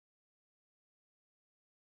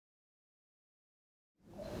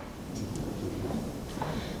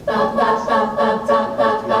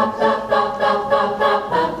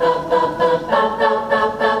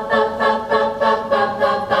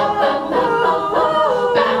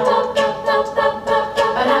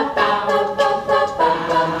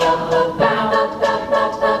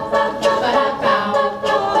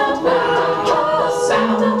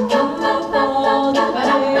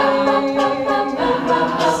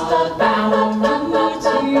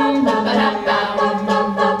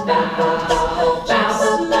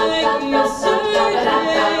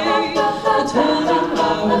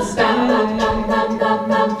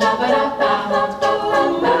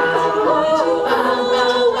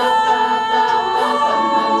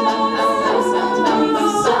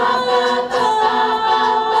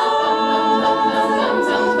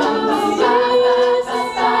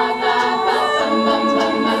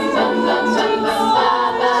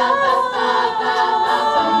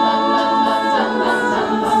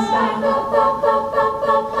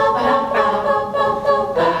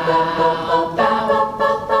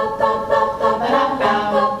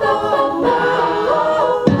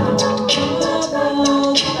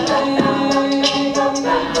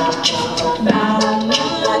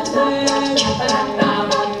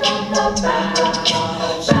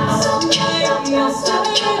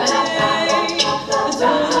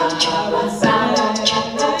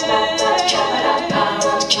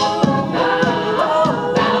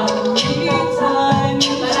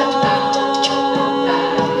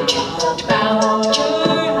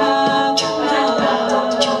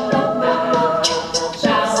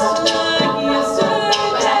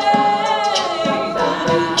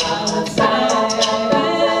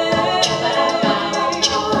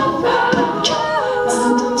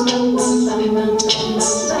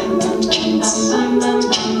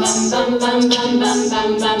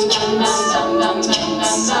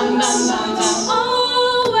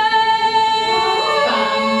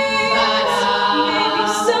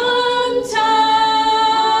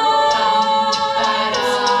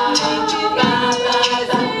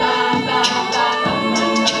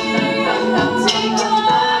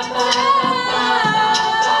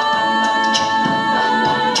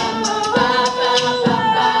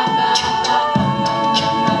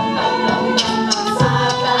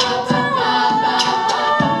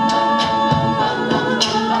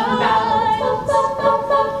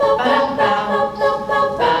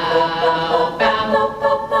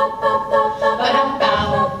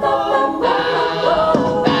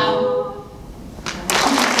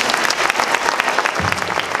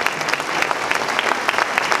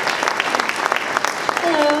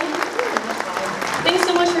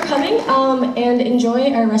And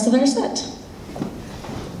enjoy our rest of our set.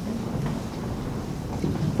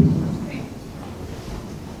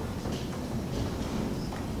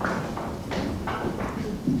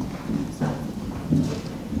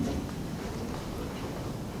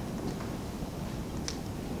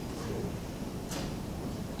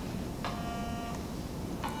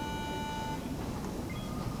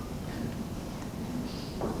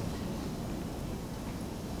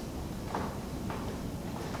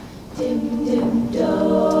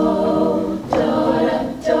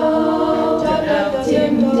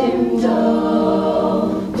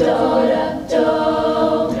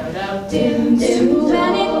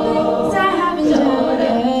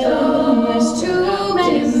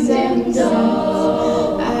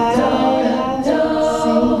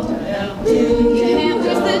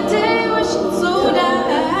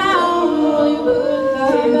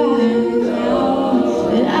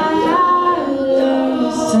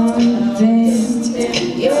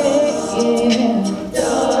 Yeah.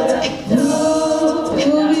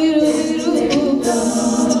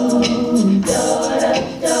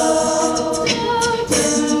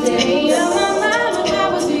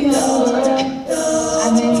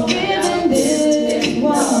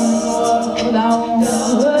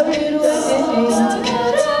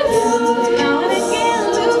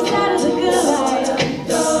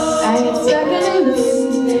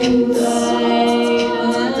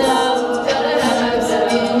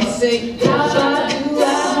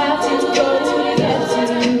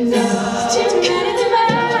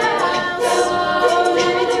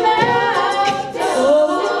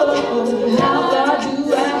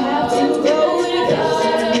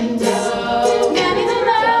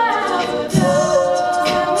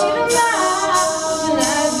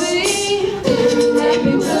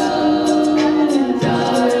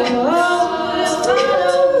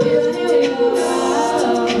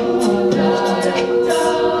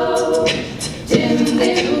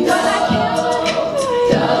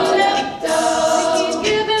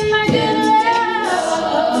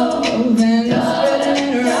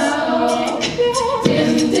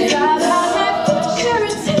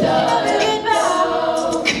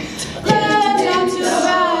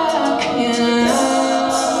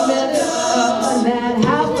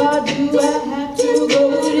 do I have to go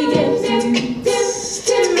to get to you?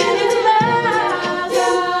 Many miles,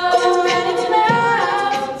 oh, many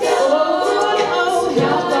miles, oh,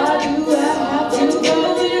 how far do I have to go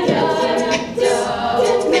to get to you?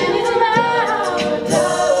 Many miles,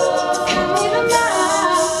 and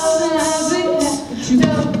I've been asking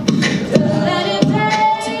you. Let it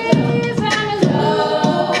days and it's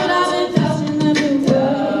low, I've been touching the blue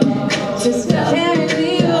world. Just carry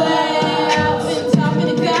me away. I've been talking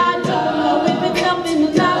to God, don't know if it's coming or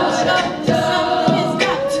not. Something has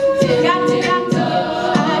got to give. I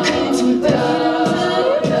can't keep waiting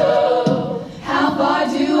until you know. How far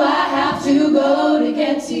do I have to go to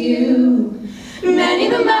get to you? Many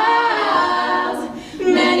the miles,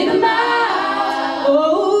 many the miles. Oh,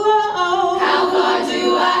 oh, oh. How far do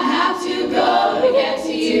I have to go to get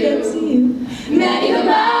to you? Many the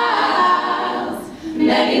miles,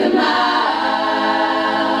 many the miles.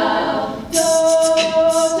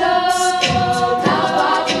 How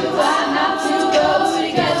far do I have to go to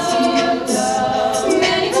get to you?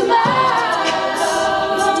 Many the miles,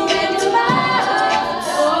 many the miles.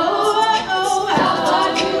 Oh, oh, how far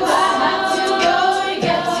do I have to go to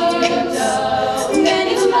get to you?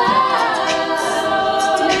 Many the miles,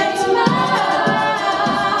 many the miles.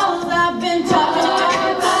 I've been talking to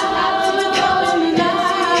God, I've been talking to God.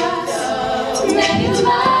 Many the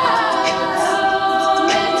miles,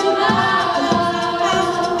 many the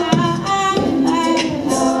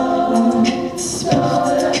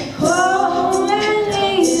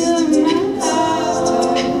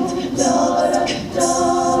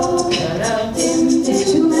There's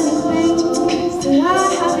too many things that I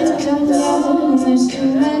haven't done yet, and there's too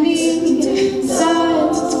many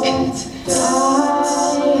sides that I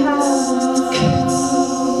haven't seen.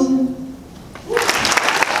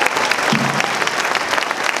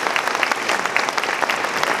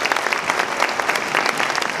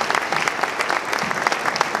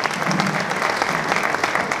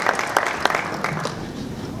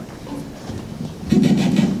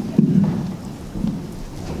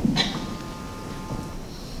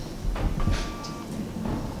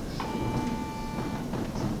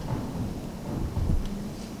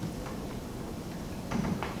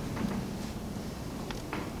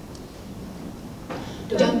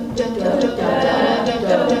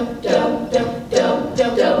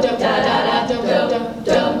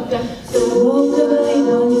 Woke up late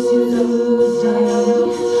on Tuesday.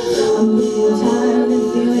 I'm tired and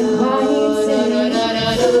feeling quite sick. I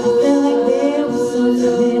felt like there was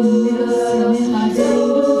something missing in my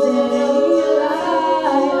day-to-day life.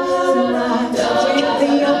 So I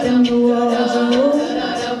quickly opened the wardrobe,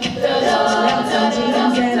 pulled out some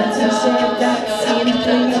jeans and a t-shirt that seemed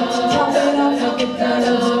clean. Topped it off with a pair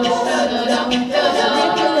of jeans.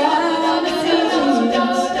 Looked around to see,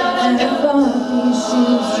 and I thought these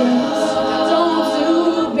shoes just don't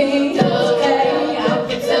suit me. Hey,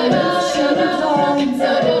 I said I should have done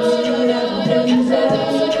better. Everything's better.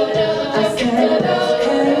 I said, hey, I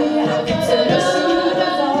should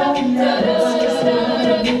have done better. I said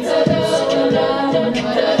I didn't should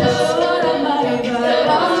have might, but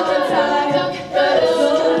I'm tired.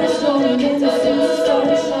 Started showing innocence,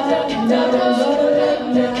 started shining. Never gonna let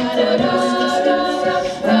me down.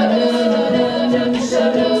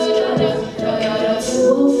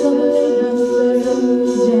 Woke up late on Thursday.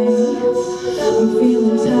 I'm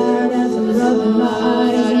feeling tired as I'm rubbing my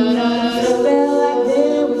eyes, and I felt like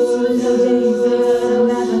there were 2 days and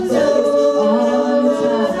I focused on the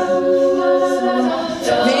time.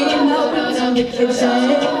 So making my way to the kitchen,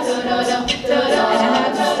 and I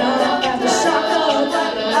had to stop at the shop.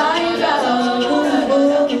 I got a room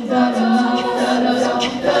full of bottom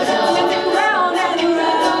looking round and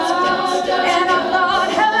around, and I thought,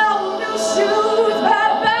 hello, new shoes,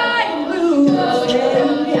 bye-bye, blues. Yeah,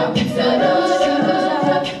 everything's better.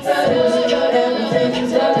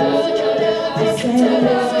 I said,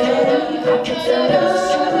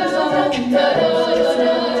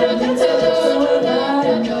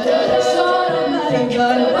 somebody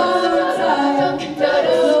got all the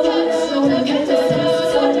time.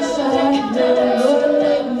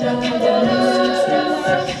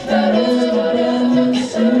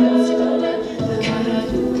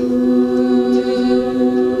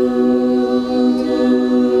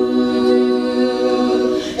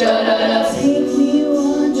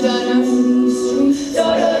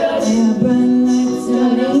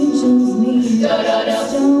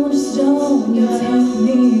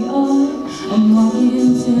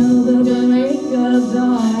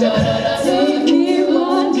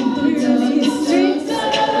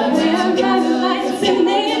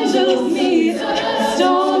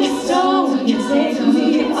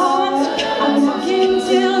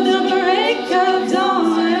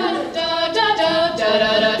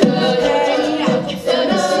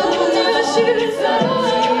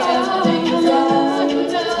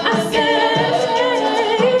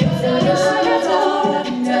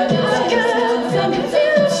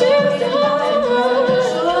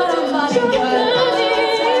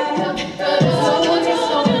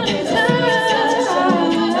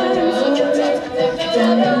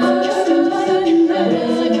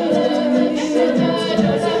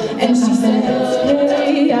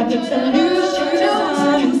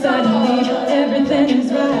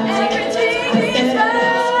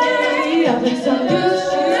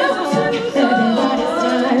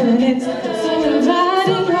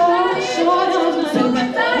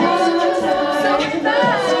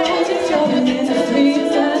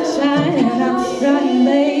 running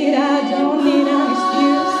late, I don't need an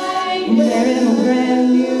excuse. I'm wearing my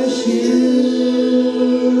brand new shoes.